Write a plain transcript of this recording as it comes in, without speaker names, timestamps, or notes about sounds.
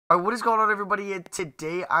Alright, what is going on, everybody? And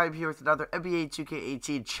today I'm here with another NBA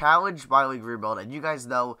 2K18 Challenge My League rebuild. And you guys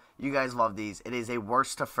know, you guys love these. It is a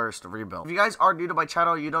worst to first rebuild. If you guys are new to my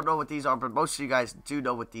channel, you don't know what these are, but most of you guys do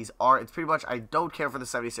know what these are. It's pretty much, I don't care for the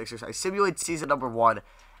 76ers. I simulate season number 1,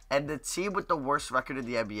 and the team with the worst record in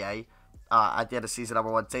the NBA at the end of season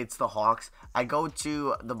number 1, say it's the Hawks. I go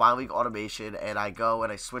to the My League automation, and I go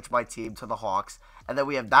and I switch my team to the Hawks. And then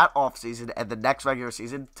we have that off season and the next regular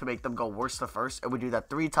season to make them go worst to first. And we do that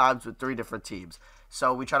 3 times with 3 different teams.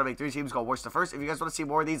 So we try to make 3 teams go worst to first. If you guys want to see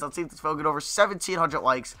more of these, let's see if this video get over 1,700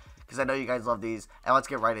 likes, because I know you guys love these. And let's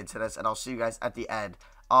get right into this. And I'll see you guys at the end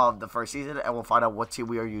of the first season, and we'll find out what team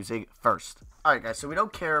we are using first. Alright guys, so we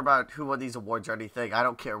don't care about who won these awards or anything. I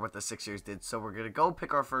don't care what the Sixers did. So we're going to go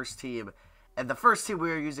pick our first team. And the first team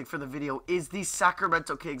we are using for the video is the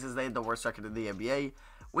Sacramento Kings, as they had the worst record in the NBA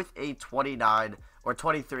with a 23,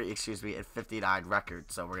 and 59 record.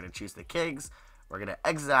 So we're going to choose the Kings. We're going to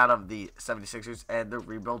exit out of the 76ers, and the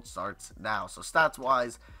rebuild starts now. So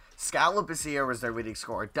stats-wise, Scallop is here as their leading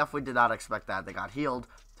scorer. Definitely did not expect that. They got Hield,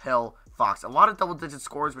 Hill, Fox. A lot of double-digit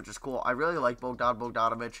scores, which is cool. I really like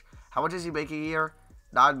Bogdanovic. How much is he making a year?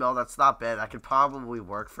 9 mil. That's not bad. That could probably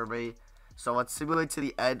work for me. So let's simulate to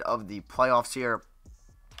the end of the playoffs here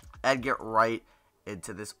and get right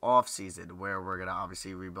into this offseason where we're going to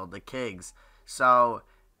obviously rebuild the Kings. So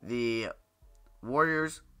the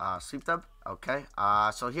Warriors sweep them. Okay.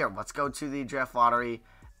 So here, let's go to the draft lottery,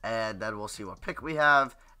 and then we'll see what pick we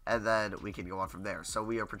have, and then we can go on from there. So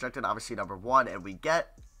we are projected obviously number 1, and we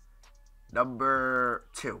get number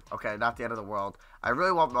 2. Okay, not the end of the world. I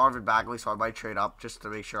really want Marvin Bagley, so I might trade up just to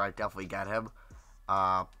make sure I definitely get him.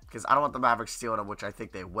 Because I don't want the Mavericks stealing him, which I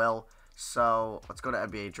think they will. So let's go to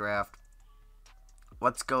NBA draft.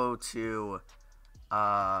 Let's go to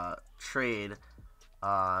trade.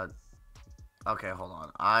 Okay, hold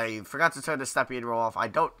on. I forgot to turn the Steppy and roll off. I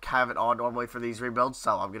don't have it on normally for these rebuilds,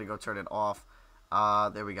 so I'm going to go turn it off.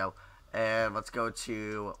 There we go. And let's go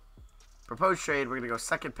to proposed trade. We're going to go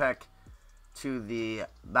second pick to the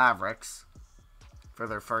Mavericks for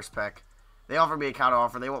their first pick. They offered me a counter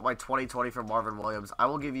offer. They want my 2020 from Marvin Williams. I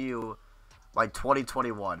will give you my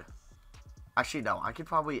 2021. Actually, no. I could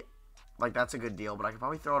probably, like, that's a good deal, but I could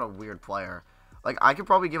probably throw in a weird player. Like, I could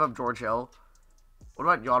probably give up George Hill. What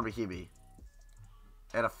about Jan Mahimi?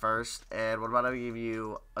 And a first. And what about I give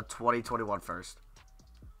you a 2021 first?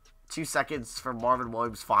 2 seconds for Marvin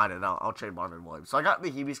Williams. Fine, and I'll trade Marvin Williams. So I got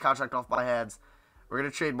Mahimi's contract off my hands. We're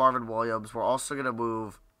going to trade Marvin Williams. We're also going to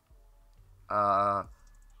move, I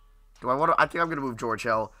think I'm going to move George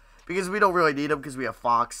Hill, because we don't really need him because we have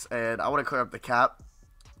Fox, and I want to clear up the cap.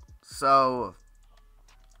 So,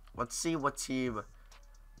 let's see what team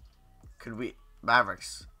could we...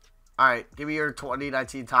 Mavericks. Alright, give me your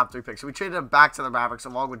 2019 top 3 picks. So we traded him back to the Mavericks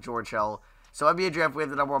along with George Hill. So NBA draft, we have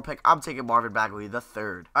the number 1 pick. I'm taking Marvin Bagley the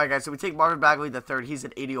 3rd. Alright guys, so we take Marvin Bagley the 3rd. He's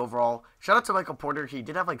an 80 overall. Shout out to Michael Porter. He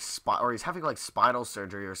did have like he's having like spinal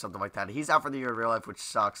surgery or something like that. He's out for the year in real life, which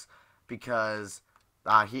sucks because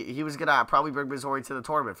he was gonna probably bring Missouri to the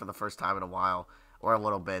tournament for the first time in a while, or a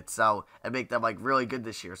little bit, so, and make them like really good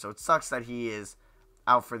this year. So it sucks that he is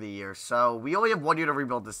out for the year. So we only have 1 year to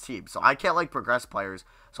rebuild this team, so I can't like progress players.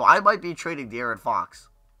 So I might be trading De'Aaron Fox,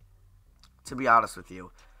 to be honest with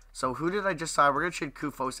you. So who did I just sign? We're gonna trade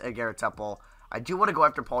Kufos and Garrett Temple. I do want to go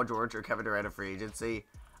after Paul George or Kevin Durant in free agency.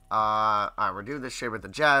 Alright, we're doing this trade with the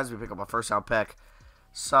Jazz. We pick up a first round pick.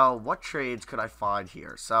 So what trades could I find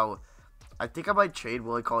here? So I think I might trade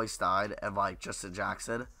Willie Cauley-Stein and like Justin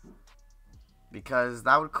Jackson, because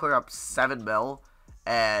that would clear up 7 mil,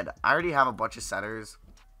 and I already have a bunch of centers.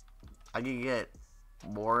 I can get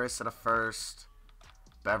Morris in a first,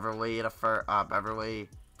 Beverly in a first,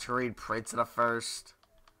 Taurean Prince in a first.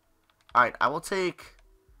 Alright, I will take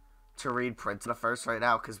Taurean Prince in a first right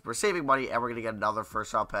now because we're saving money and we're going to get another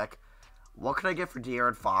first round pick. What can I get for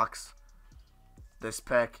De'Aaron Fox? This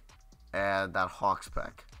pick and that Hawks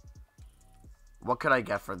pick. What could I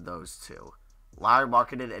get for those two? Larry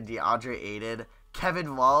Markkinen and DeAndre Ayton.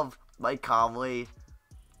 Kevin Love, Mike Conley,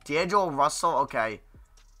 D'Angelo Russell. Okay.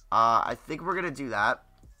 I think we're going to do that.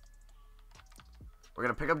 We're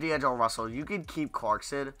going to pick up D'Angelo Russell. You can keep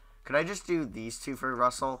Clarkson. Could I just do these 2 for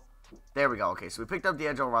Russell? There we go. Okay, so we picked up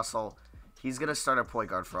D'Angelo Russell. He's going to start a point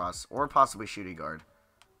guard for us, or possibly shooting guard.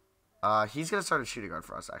 He's going to start a shooting guard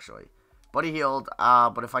for us, actually. Buddy Hield,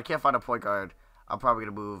 but if I can't find a point guard, I'm probably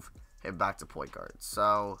going to move him back to point guard.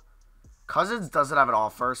 So, Cousins doesn't have an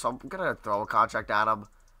offer, so I'm going to throw a contract at him.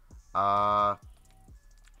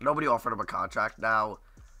 Nobody offered him a contract. Now,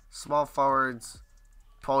 small forwards,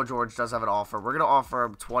 Paul George does have an offer. We're going to offer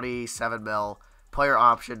him 27 mil, player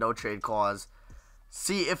option, no trade clause.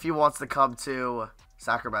 See if he wants to come to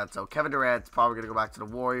Sacramento. Kevin Durant's probably going to go back to the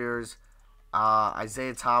Warriors.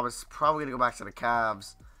 Isaiah Thomas probably going to go back to the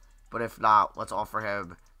Cavs. But if not, let's offer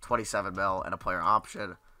him 27 mil and a player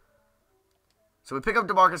option. So we pick up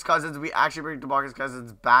DeMarcus Cousins. We actually bring DeMarcus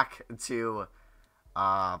Cousins back to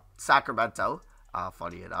Sacramento,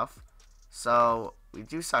 funny enough. So we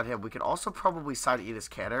do sign him. We can also probably sign Enes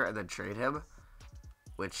Kanter and then trade him,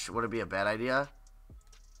 which wouldn't be a bad idea.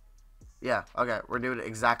 Yeah, okay, we're doing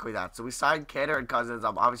exactly that. So we signed Kanter and Cousins.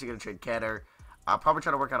 I'm obviously going to trade Kanter. I'll probably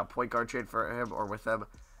try to work out a point guard trade for him or with him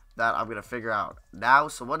that I'm going to figure out now.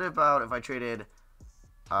 So what about if I traded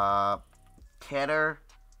Kanter,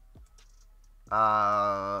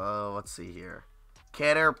 let's see here.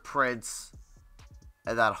 Kanter, Prince,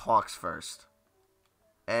 and then Hawks first.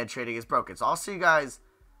 And trading is broken. So I'll see you guys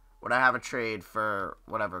when I have a trade for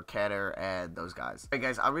whatever, Kanter and those guys. Alright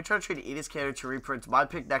guys, I'm going to try to trade Enes Kanter to reprint my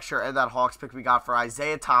pick next year and that Hawks pick we got for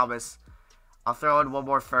Isaiah Thomas. I'll throw in one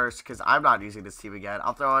more first because I'm not using this team again.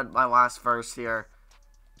 I'll throw in my last first here.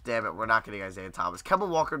 Damn it, we're not getting Isaiah Thomas. Kemba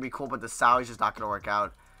Walker would be cool, but the salary's just not going to work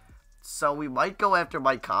out. So we might go after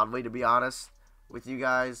Mike Conley, to be honest with you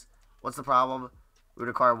guys. What's the problem? We would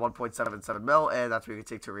acquire 1.77 mil, and that's what we can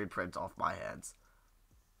take to reprint off my hands.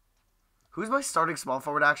 Who's my starting small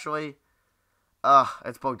forward, actually?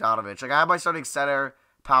 It's Bogdanovic. Like, I have my starting center,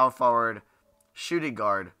 power forward, shooting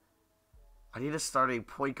guard. I need a starting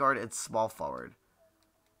point guard and small forward.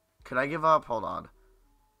 Can I give up? Hold on.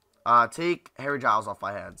 Take Harry Giles off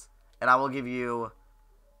my hands. And I will give you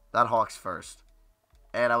that Hawks first.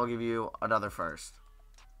 And I will give you another first.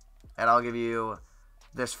 And I'll give you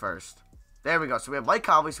this first. There we go. So we have Mike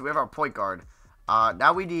Conley. So we have our point guard.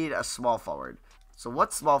 Now we need a small forward. So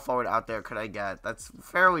what small forward out there could I get that's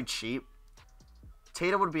fairly cheap?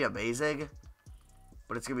 Tatum would be amazing.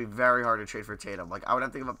 But it's going to be very hard to trade for Tatum. Like, I would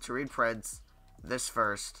have to give up Taurean Prince. This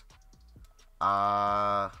first.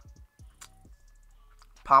 Papagiannis.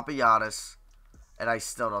 And I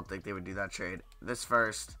still don't think they would do that trade. This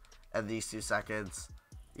first. And these 2 seconds.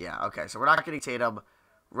 Yeah, okay. So we're not getting Tatum.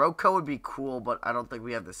 Rocco would be cool, but I don't think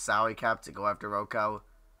we have the salary cap to go after Rocco.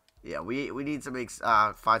 Yeah, we need to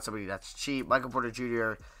find somebody that's cheap. Michael Porter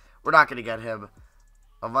Jr., we're not going to get him.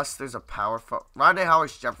 Unless there's a power forward. Rondé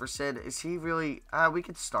Hollis-Jefferson, is he really... we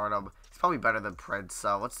could start him. He's probably better than Prince.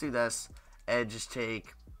 So let's do this. And just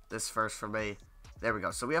take this first for me. There we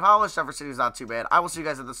go. So we have Hollis-Jefferson, who's not too bad. I will see you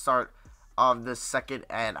guys at the start of the second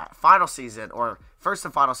and final season. Or first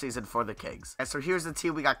and final season for the Kings. And so here's the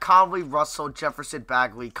team. We got Conley, Russell, Jefferson,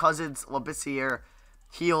 Bagley, Cousins, Labissiere,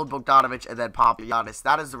 Hield, Bogdanovic, and then Papagiannis.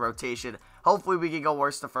 That is the rotation. Hopefully we can go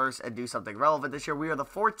worst to first and do something relevant this year. We are the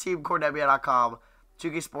 4th team, CourtNBA.com.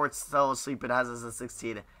 2K Sports still asleep and has us at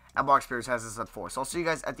 16. And Mark Spears has us at 4. So I'll see you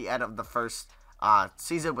guys at the end of the first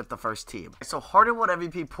season with the first team. So Harden won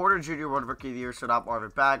MVP. Porter Jr. won Rookie of the Year, so not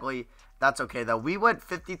Marvin Bagley. That's okay, though. We went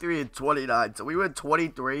 53 and 29. So we went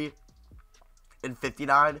 23 and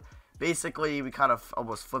 59. Basically, we kind of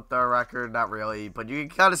almost flipped our record. Not really, but you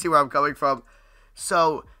can kind of see where I'm coming from.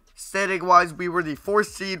 So, standing-wise, we were the 4th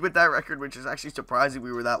seed with that record, which is actually surprising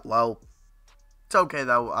we were that low. It's okay,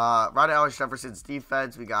 though. Rondé Hollis-Jefferson's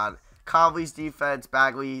defense. We got Conley's defense,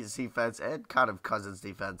 Bagley's defense, and kind of Cousins'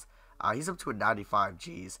 defense. He's up to a 95,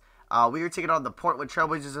 geez. We are taking on the Portland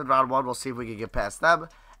Trailblazers in round 1. We'll see if we can get past them.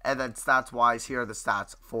 And then stats-wise, here are the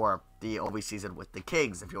stats for the OV season with the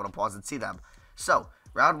Kings, if you want to pause and see them. So,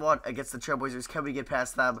 round 1 against the Trailblazers. Can we get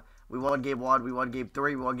past them? We won game 1, we won game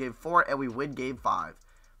 3, we won game 4, and we win game 5.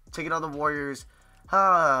 Taking on the Warriors.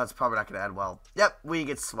 It's probably not going to end well. Yep, we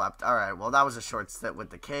get swept. Alright, well, that was a short stint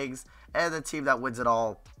with the Kings. And the team that wins it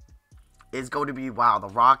all is going to be, wow, the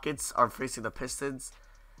Rockets are facing the Pistons.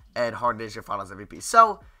 And Harden is your finals MVP.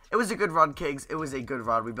 So, it was a good run, Kings. It was a good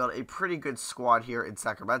run. We built a pretty good squad here in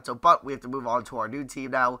Sacramento. But we have to move on to our new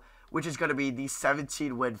team now, which is going to be the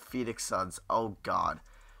 17-win Phoenix Suns. Oh, God.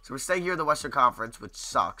 So we're staying here in the Western Conference, which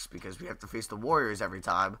sucks because we have to face the Warriors every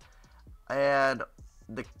time. And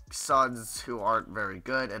the Suns, who aren't very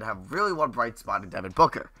good and have really one bright spot in Devin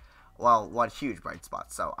Booker. Well, one huge bright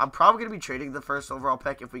spot. So I'm probably going to be trading the first overall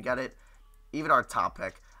pick if we get it. Even our top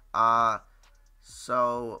pick.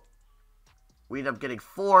 So we end up getting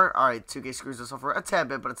 4. All right, 2K screws us over a tad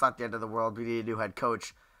bit, but it's not the end of the world. We need a new head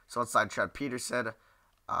coach. So let's sign Trent Peterson.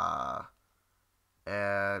 And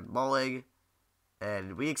Mulling.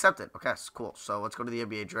 And we accept it. Okay, cool. So let's go to the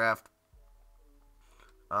NBA draft.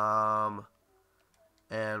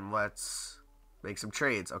 And let's make some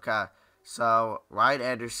trades. Okay. So Ryan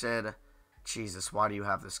Anderson. Jesus, why do you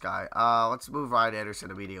have this guy? Let's move Ryan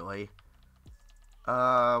Anderson immediately.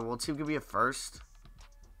 Will team give me a first?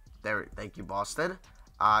 There. Thank you, Boston.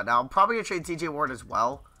 Now I'm probably gonna trade TJ Ward as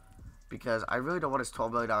well. because I really don't want his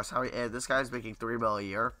 $12 million salary, and this guy's making $3 million a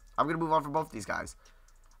year. I'm going to move on from both these guys.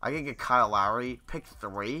 I can get Kyle Lowry, pick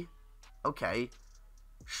 3. Okay.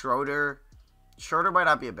 Schroeder. Schroeder might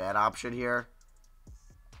not be a bad option here.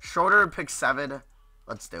 Schroeder and pick 7.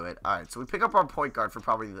 Let's do it. Alright, so we pick up our point guard for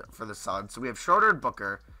probably for the Suns. So we have Schroeder and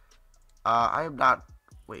Booker. I am not...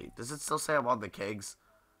 Wait, does it still say I'm on the Kings?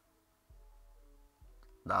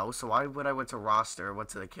 No, so why would I went to roster and went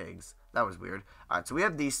to the Kings? That was weird. Alright, so we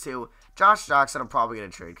have these two. Josh Jackson I'm probably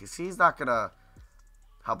going to trade because he's not going to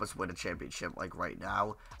help us win a championship like right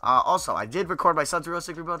now. Also, I did record my Suns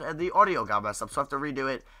Realistic Rebuild and the audio got messed up, so I have to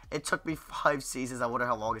redo it. It took me 5 seasons. I wonder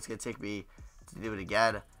how long it's going to take me to do it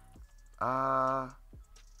again.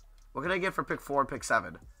 What can I get for pick 4 and pick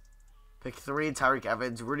 7? Pick 3, Tyreke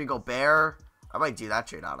Evans, Rudy Gobert. I might do that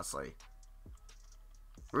trade, honestly.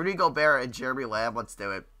 Rudy Gobert and Jeremy Lamb. Let's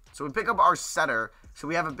do it. So we pick up our center. So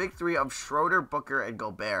we have a big 3 of Schroeder, Booker, and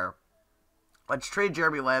Gobert. Let's trade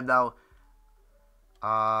Jeremy Lamb now.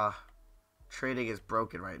 Trading is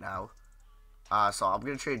broken right now. So I'm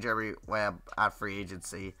going to trade Jeremy Lamb at free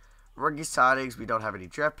agency. Rookie signings, we don't have any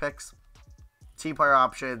draft picks. Team player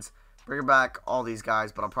options. Bring back all these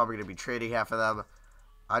guys, but I'm probably going to be trading half of them.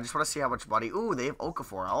 I just want to see how much money. Ooh, they have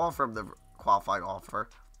Okafor. I'll offer him the qualifying offer.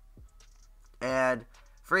 And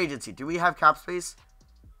free agency. Do we have cap space?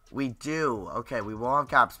 We do. Okay, we will have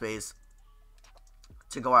cap space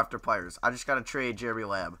to go after players. I just got to trade Jeremy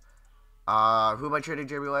Lamb. Who am I trading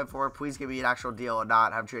Jeremy Lamb for? Please give me an actual deal and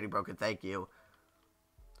not have trading broken. Thank you.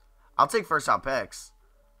 I'll take first round picks.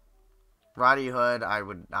 Rodney Hood, I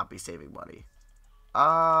would not be saving money.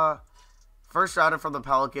 First rounder from the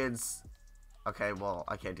Pelicans. Okay, well,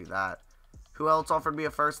 I can't do that. Who else offered me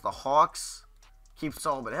a first? The Hawks. Keep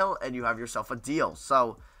Solomon Hill, and you have yourself a deal.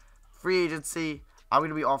 So, free agency, I'm going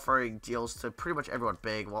to be offering deals to pretty much everyone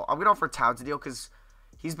big. Well, I'm going to offer Towns a deal because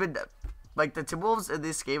he's been, like, the Timberwolves in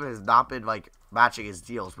this game has not been, like, matching his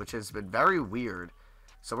deals, which has been very weird.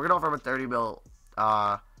 So, we're going to offer him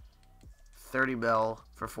a 30 mil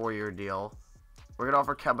for 4-year deal. We're going to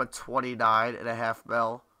offer Kemba 29.5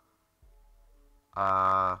 mil.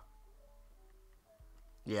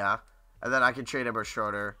 Yeah. And then I can trade him or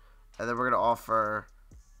Schroeder. And then we're going to offer,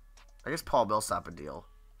 I guess, Paul Millsap a deal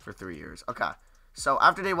for 3 years. Okay. So,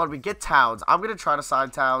 after day 1, we get Towns. I'm going to try to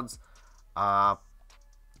sign Towns. I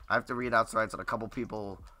have to read out rights on a couple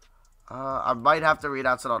people. I might have to read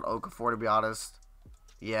out on Okafor, to be honest.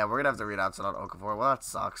 Yeah, we're going to have to read out on Okafor. Well, that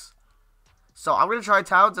sucks. So, I'm going to try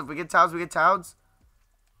Towns. If we get Towns, we get Towns.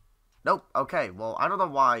 Nope. Okay. Well, I don't know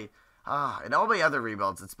why. In all my other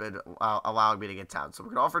rebuilds, it's been allowing me to get Towns. So, we're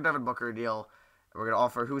going to offer Devin Booker a deal. And we're going to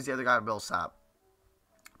offer, who's the other guy? Millsap.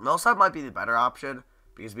 Millsap might be the better option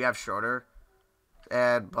because we have Schroeder.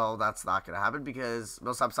 And, well, that's not going to happen because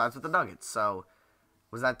Millsap signs with the Nuggets. So,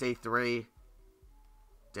 was that day 3?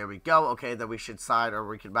 There we go. Okay, then we should sign or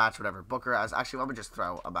we can match whatever Booker has. Actually, let me just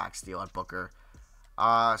throw a max deal at Booker.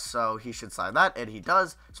 So, he should sign that, and he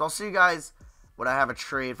does. So, I'll see you guys when I have a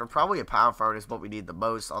trade for probably a power forward is what we need the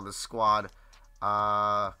most on the squad.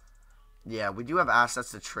 Yeah, we do have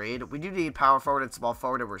assets to trade. We do need power forward and small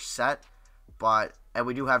forward, and we're set. And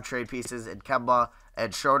we do have trade pieces in Kemba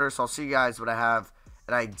and Schroeder. So, I'll see you guys when I have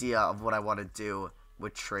an idea of what I want to do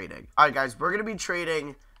with trading. Alright, guys, we're going to be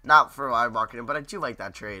trading, not for live marketing, but I do like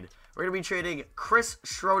that trade. We're going to be trading Chris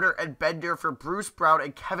Schroeder and Bender for Bruce Brown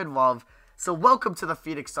and Kevin Love. So, welcome to the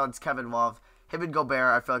Phoenix Suns, Kevin Love. Him and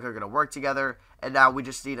Gobert, I feel like are going to work together. And now we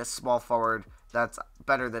just need a small forward that's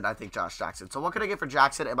better than, I think, Josh Jackson. So, what can I get for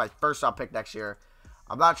Jackson and my first round pick next year?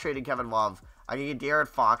 I'm not trading Kevin Love. I can get De'Aaron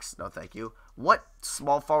Fox. No, thank you. What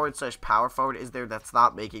small forward / power forward is there that's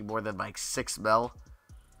not making more than, like, 6 mil?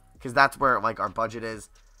 Because that's where, like, our budget is.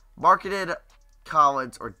 Marketed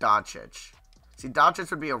Collins or Doncic. See, Doncic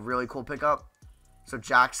would be a really cool pickup. So,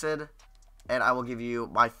 Jackson, and I will give you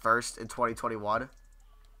my first in 2021.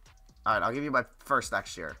 Alright, I'll give you my first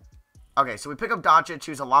next year. Okay, so we pick up Doncic,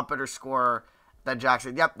 who's a lot better scorer than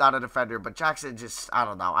Jackson. Yep, not a defender, but Jackson just, I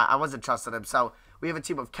don't know. I wasn't trusting him. So, we have a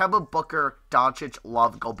team of Kemba, Booker, Doncic,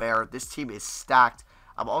 Love, Gobert. This team is stacked.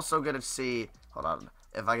 I'm also going to see, hold on,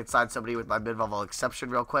 if I can sign somebody with my mid-level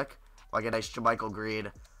exception real quick. Like a nice JaMychal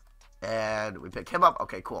Green. And we pick him up.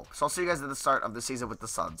 Okay, cool. So, I'll see you guys at the start of the season with the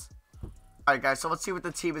Suns. Alright, guys, so let's see what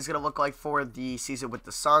the team is going to look like for the season with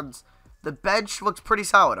the Suns. The bench looks pretty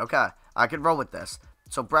solid. Okay, I can roll with this.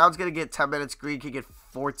 So, Brown's going to get 10 minutes. Green can get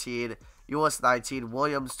 14. Ulis 19.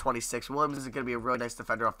 Williams 26. Williams is going to be a really nice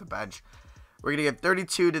defender off the bench. We're going to get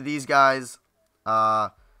 32 to these guys.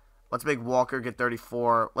 Let's make Walker get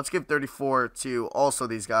 34. Let's give 34 to also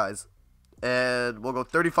these guys. And we'll go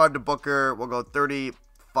 35 to Booker. We'll go 35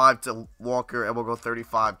 35 to Walker, and we'll go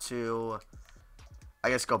 35 to, I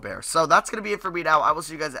guess, Gobert. So that's going to be it for me now. I will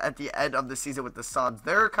see you guys at the end of the season with the Suns.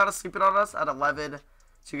 They're kind of sleeping on us at 11.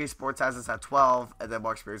 2K Sports has us at 12, and then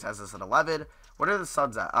Mark Spears has us at 11. What are the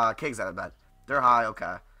Suns at? Kings at, I bet. They're high,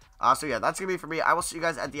 okay. So yeah, that's going to be it for me. I will see you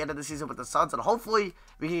guys at the end of the season with the Suns, and hopefully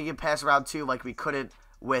we can get past round 2 like we couldn't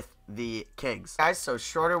with the Kings. Guys, so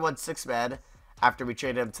Schroeder won 6-man after we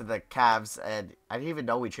traded him to the Cavs, and I didn't even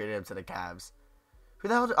know we traded him to the Cavs. Who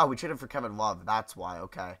the hell? Oh, we traded him for Kevin Love. That's why,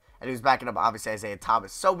 okay. And he was backing up, obviously, Isaiah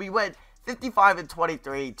Thomas. So we went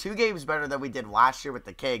 55-23, 2 games better than we did last year with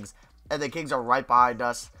the Kings, and the Kings are right behind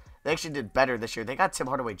us. They actually did better this year. They got Tim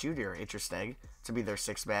Hardaway Jr., interesting, to be their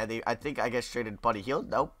 6-man. They, I think, traded Buddy Hield.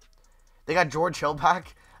 Nope. They got George Hill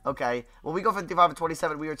back. Okay. Well, we go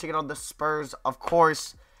 55-27. We are taking on the Spurs, of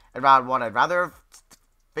course, in round 1. I'd rather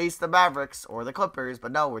face the Mavericks or the Clippers,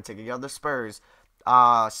 but no, we're taking on the Spurs.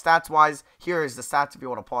 Stats-wise, here is the stats if you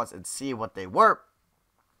want to pause and see what they were.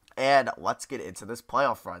 And let's get into this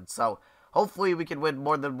playoff run. So, hopefully we can win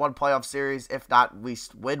more than one playoff series. If not, we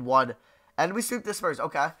win one. And we sweep the Spurs.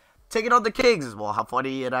 Okay. Taking on the Kings as well. How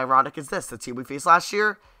funny and ironic is this? The team we faced last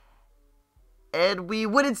year. And we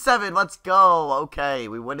win in 7. Let's go. Okay.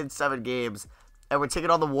 We win in 7 games. And we're taking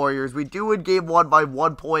on the Warriors. We do win game 1 by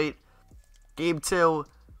 1 point. Game 2,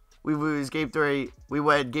 we lose. Game 3, we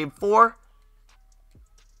win. Game 4,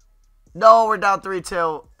 no, we're down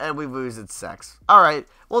 3-2. And we lose in 6. Alright.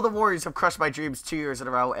 Well, the Warriors have crushed my dreams 2 years in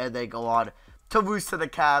a row. And they go on to lose to the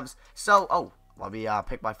Cavs. So, let me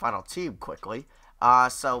pick my final team quickly.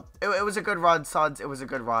 So, it was a good run, Suns. It was a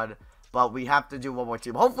good run. But we have to do one more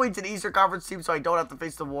team. Hopefully it's an Eastern Conference team so I don't have to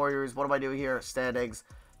face the Warriors. What am I doing here? Standings.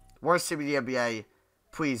 Worst team in the NBA.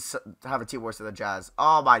 Please have a team worse than the Jazz.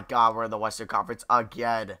 Oh my god, we're in the Western Conference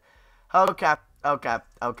again. Okay.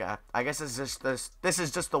 I guess this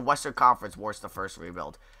is just the Western Conference worse the first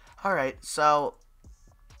rebuild. Alright, so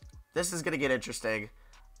this is gonna get interesting.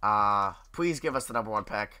 Please give us the #1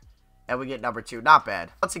 pick. And we get #2. Not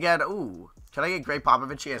bad. Once again, ooh. Can I get Greg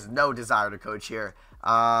Popovich? He has no desire to coach here.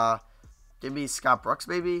 Give me Scott Brooks,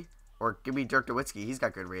 maybe? Or give me Dirk Nowitzki. He's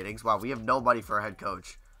got good ratings. Wow, we have nobody for a head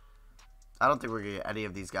coach. I don't think we're going to get any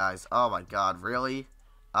of these guys. Oh, my God. Really?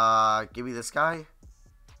 Give me this guy.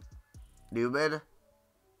 Newman.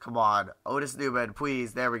 Come on. Otis Newman,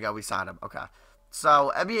 please. There we go. We signed him. Okay.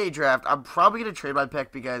 So, NBA draft. I'm probably going to trade my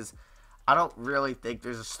pick because I don't really think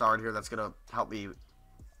there's a star here that's going to help me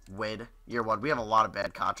win year 1. We have a lot of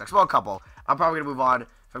bad contracts. Well, a couple. I'm probably going to move on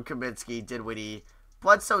from Kaminsky, Dinwiddie.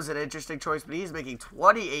 Bledsoe's an interesting choice, but he's making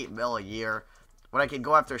 $28 million a year. When I can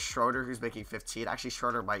go after Schroeder, who's making 15. Actually,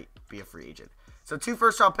 Schroeder might be a free agent. So, 2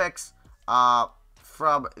 first-round picks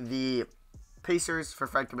from the Pacers for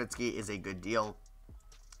Frank Kaminsky is a good deal.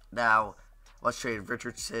 Now, let's trade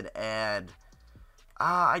Richardson and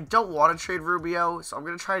I don't want to trade Rubio, so I'm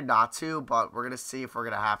going to try not to, but we're going to see if we're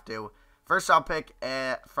going to have to. First-round pick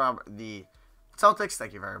from the Celtics.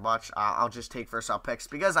 Thank you very much. I'll just take first-round picks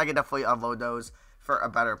because I can definitely unload those for a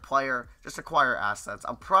better player. Just acquire assets.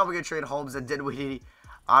 I'm probably going to trade Holmes and Dinwiddie.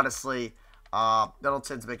 Honestly,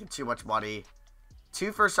 Middleton's making too much money.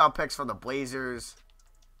 2 first-round picks from the Blazers.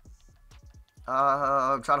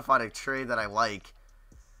 I'm trying to find a trade that I like.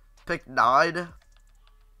 Pick 9.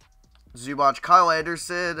 Zubac, Kyle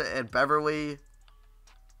Anderson, and Beverly.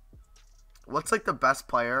 What's like the best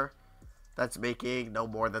player that's making no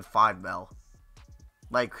more than $5 million?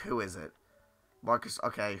 Like, who is it? Marcus,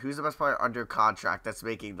 okay, who's the best player under contract that's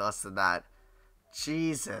making less than that?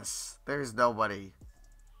 Jesus, there's nobody.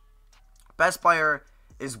 Best player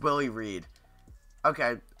is Willie Reed.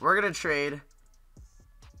 Okay, we're going to trade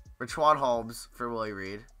Richaun Holmes for Willie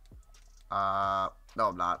Reed. No,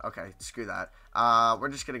 I'm not. Okay, screw that. We're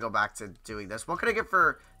just going to go back to doing this. What can I get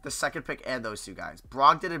for the second pick and those 2 guys?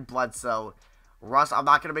 Brogdon and Bledsoe. Russ, I'm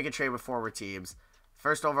not going to make a trade with forward teams.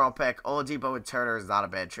 First overall pick, Oladipo and Turner is not a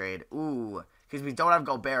bad trade. Ooh, because we don't have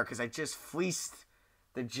Gobert because I just fleeced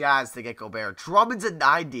the Jazz to get Gobert. Drummond's a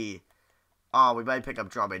 90. Oh, we might pick up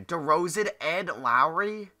Drummond. DeRozan and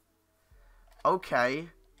Lowry? Okay.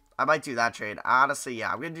 I might do that trade. Honestly,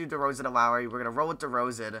 yeah. I'm going to do DeRozan and Lowry. We're going to roll with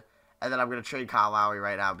DeRozan. And then I'm going to trade Kyle Lowry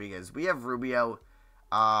right now because we have Rubio.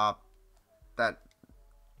 Yeah,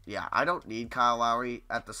 I don't need Kyle Lowry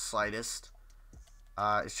at the slightest.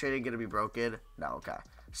 Is trading going to be broken? No, okay.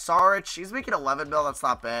 Saric, he's making $11 million. That's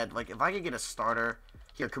not bad. Like, if I can get a starter.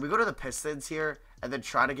 Here, can we go to the Pistons here? And then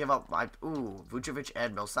try to give up my... Ooh, Vucevic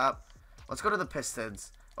and Millsap. Let's go to the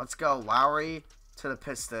Pistons. Let's go Lowry to the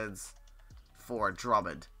Pistons for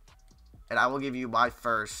Drummond. And I will give you my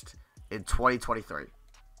first in 2023.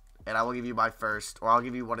 And I will give you my first, or I'll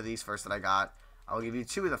give you one of these first that I got. I will give you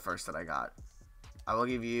 2 of the first that I got. I will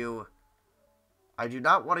give you... I do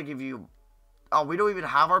not want to give you... Oh, we don't even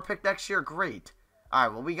have our pick next year? Great.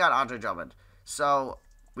 Alright, well, we got Andre Drummond. So,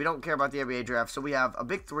 we don't care about the NBA draft. So, we have a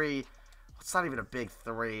big 3. It's not even a big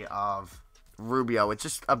 3 of Rubio. It's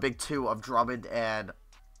just a big 2 of Drummond and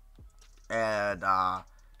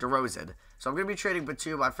DeRozan. So, I'm going to be trading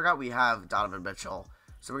Batum. I forgot we have Donovan Mitchell.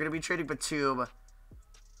 So, we're going to be trading Batum.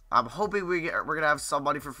 I'm hoping we're going to have some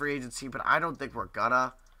money for free agency, but I don't think we're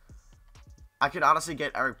gonna. I could honestly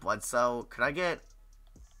get Eric Bledsoe. Could I get...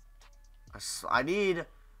 I need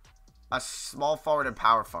a small forward and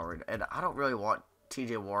power forward, and I don't really want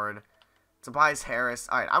TJ Warren. Tobias Harris.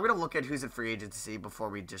 Alright, I'm going to look at who's in free agency before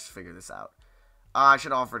we just figure this out. I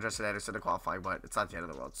should offer Justin Anderson to qualify, but it's not the end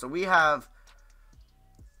of the world. So we have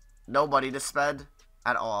no money to spend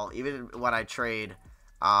at all, even when I trade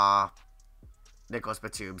Nicholas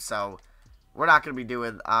Batum. So we're not going to be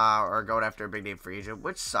doing or going after a big name free agent,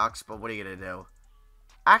 which sucks, but what are you going to do?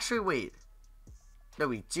 Actually, wait. No,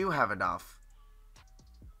 we do have enough.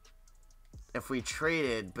 If we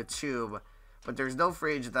traded Batum, but there's no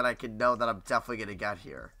free agent that I can know that I'm definitely going to get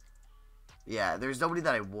here. Yeah, there's nobody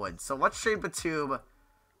that I would. So let's trade Batum.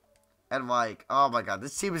 And like, oh my god,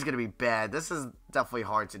 this team is going to be bad. This is definitely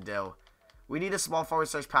hard to do. We need a small forward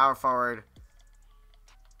 / power forward.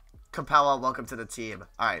 Capella, welcome to the team.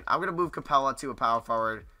 Alright, I'm going to move Capella to a power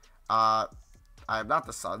forward. I am not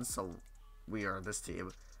the Suns, so we are this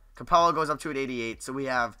team. Capella goes up to an 88, so we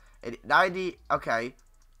have a 90. Okay.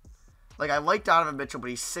 Like, I like Donovan Mitchell, but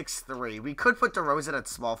he's 6'3". We could put DeRozan at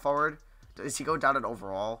small forward. Does he go down in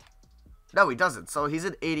overall? No, he doesn't. So he's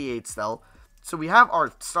at 88 still. So we have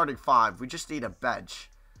our starting 5. We just need a bench,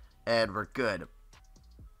 and we're good.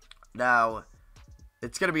 Now,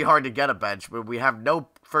 it's going to be hard to get a bench, but we have no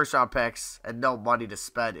first-round picks and no money to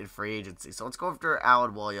spend in free agency. So let's go after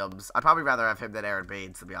Alan Williams. I'd probably rather have him than Aaron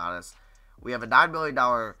Baines, to be honest. We have a $9 million...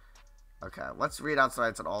 Okay, let's read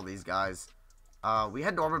outsides on all these guys. We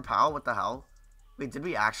had Norman Powell. What the hell? Wait, did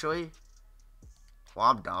we actually? Well,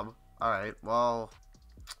 I'm dumb. Alright, well...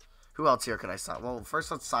 Who else here can I sign? Well,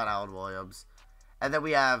 first let's sign Alan Williams. And then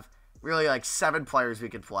we have really like 7 players we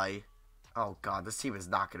can play. Oh, God, this team is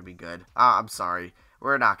not going to be good. I'm sorry.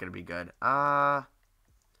 We're not going to be good. Can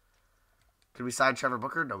we sign Trevor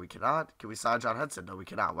Booker? No, we cannot. Can we sign John Henson? No, we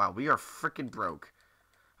cannot. Wow, we are freaking broke.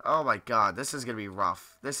 Oh, my God. This is going to be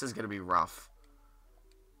rough. This is going to be rough.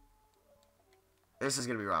 This is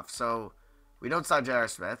going to be rough. So, we don't sign J.R.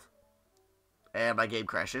 Smith. And my game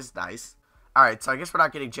crashes. Nice. Alright, so I guess we're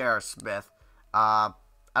not getting J.R. Smith. I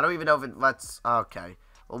don't even know if it lets... Okay.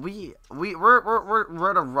 Well,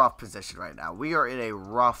 we're in a rough position right now. We are in a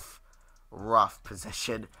rough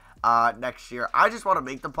position next year. I just want to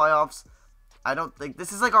make the playoffs. I don't think...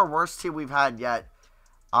 This is like our worst team we've had yet.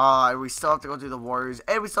 And we still have to go through the Warriors.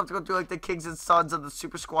 And we still have to go through like the Kings and Suns and the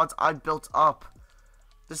super squads I built up.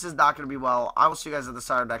 This is not going to be well. I will see you guys at the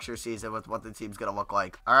start of next year's season with what the team's going to look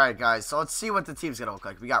like. Alright, guys. So let's see what the team's going to look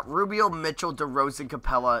like. We got Rubio, Mitchell, DeRozan,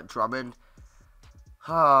 Capella, Drummond.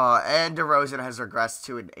 And DeRozan has regressed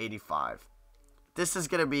to an 85. This is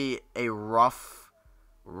going to be a rough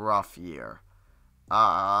year.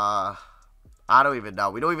 I don't even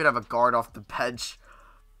know. We don't even have a guard off the bench.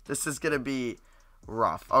 This is going to be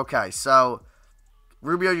rough. Okay, so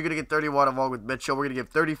Rubio, you're going to get 31 along with Mitchell. We're going to give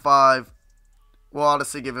 35. We'll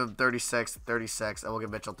honestly give him 36, and we'll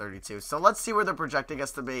give Mitchell 32. So let's see where they're projecting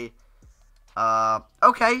us to be.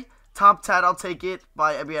 Okay, top 10, I'll take it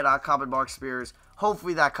by NBA.com and Mark Spears.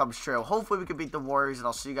 Hopefully that comes true. Hopefully we can beat the Warriors, and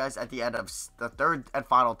I'll see you guys at the end of the third and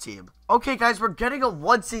final team. Okay, guys, we're getting a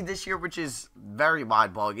 1 seed this year, which is very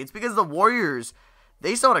mind-blowing. It's because the Warriors,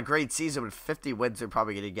 they still had a great season with 50 wins they're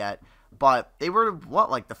probably going to get. But they were,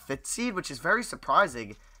 what, like the 5th seed, which is very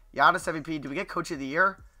surprising. Giannis MVP, do we get Coach of the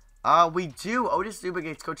Year? We do. Otis Newman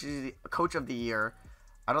gets Coach of the Year.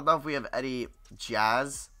 I don't know if we have any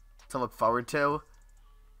Jazz to look forward to.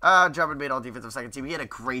 Drummond made all defensive second team. He had a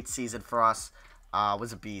great season for us.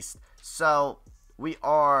 Was a beast. So, we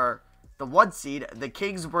are the 1 seed. The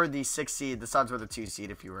Kings were the 6th seed. The Suns were the 2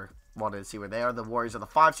 seed, if you were wanting to see where they are. The Warriors are the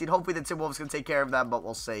 5 seed. Hopefully, the Timberwolves can take care of them, but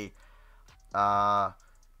we'll see. And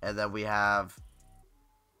then we have...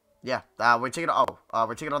 Yeah, we're taking on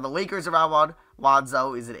the Lakers in round 1.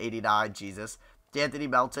 Lonzo is at 89. Jesus. D'Anthony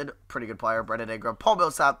Melton, pretty good player. Brendan Ingram, Paul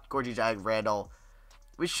Millsap, Gorgie Jang, Randall.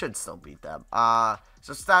 We should still beat them.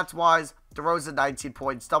 So stats-wise, DeRozan 19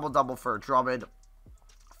 points, double-double for Drummond,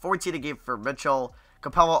 14 a game for Mitchell.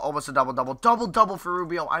 Capella almost a double-double. Double-double for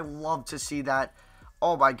Rubio. I love to see that.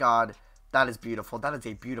 Oh my God, that is beautiful. That is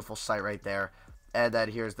a beautiful sight right there. And then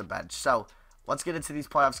here's the bench. So let's get into these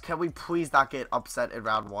playoffs. Can we please not get upset in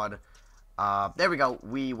round 1? There we go.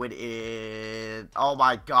 We win in... Oh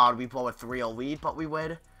my god, we blow a 3-0 lead, but we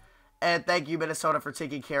win. And thank you, Minnesota, for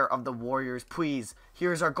taking care of the Warriors. Please,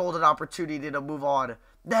 here's our golden opportunity to move on.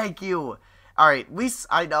 Thank you. Alright, at least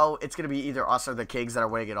I know it's going to be either us or the Kings that are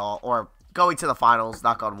winning it all, or going to the finals,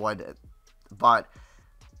 knock on wood. But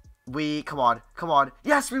come on.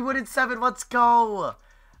 Yes, we win in 7. Let's go.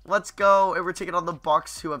 Let's go. And we're taking on the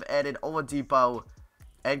Bucks, who have added Oladipo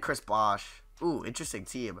and Chris Bosh. Ooh, interesting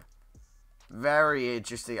team. Very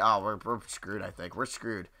interesting. Oh, we're screwed, I think. We're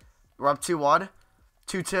screwed. We're up 2-1.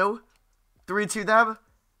 2-2. 3-2 them.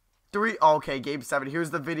 3. Okay, game 7.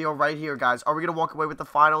 Here's the video right here, guys. Are we going to walk away with the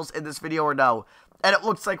finals in this video or no? And it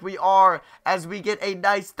looks like we are, as we get a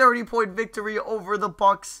nice 30-point victory over the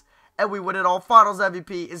Bucks. And we win it all. Finals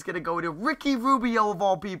MVP is going to go to Ricky Rubio, of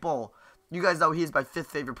all people. You guys know he's my 5th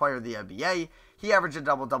favorite player in the NBA. He averaged a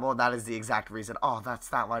double-double, and that is the exact reason. Oh, that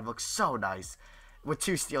stat line looks so nice. With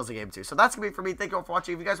 2 steals a game, too. So that's going to be it for me. Thank you all for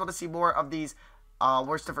watching. If you guys want to see more of these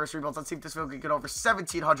worst to first rebuilds, let's see if this video can get over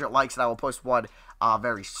 1,700 likes, and I will post one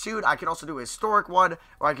very soon. I can also do a historic one,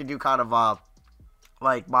 or I can do kind of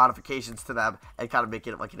like modifications to them and kind of make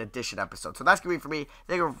it like an addition episode. So that's going to be it for me.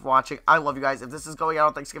 Thank you for watching. I love you guys. If this is going out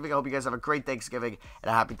on Thanksgiving, I hope you guys have a great Thanksgiving and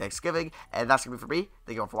a happy Thanksgiving. And that's going to be it for me.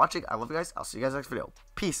 Thank you all for watching. I love you guys. I'll see you guys next video.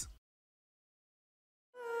 Peace.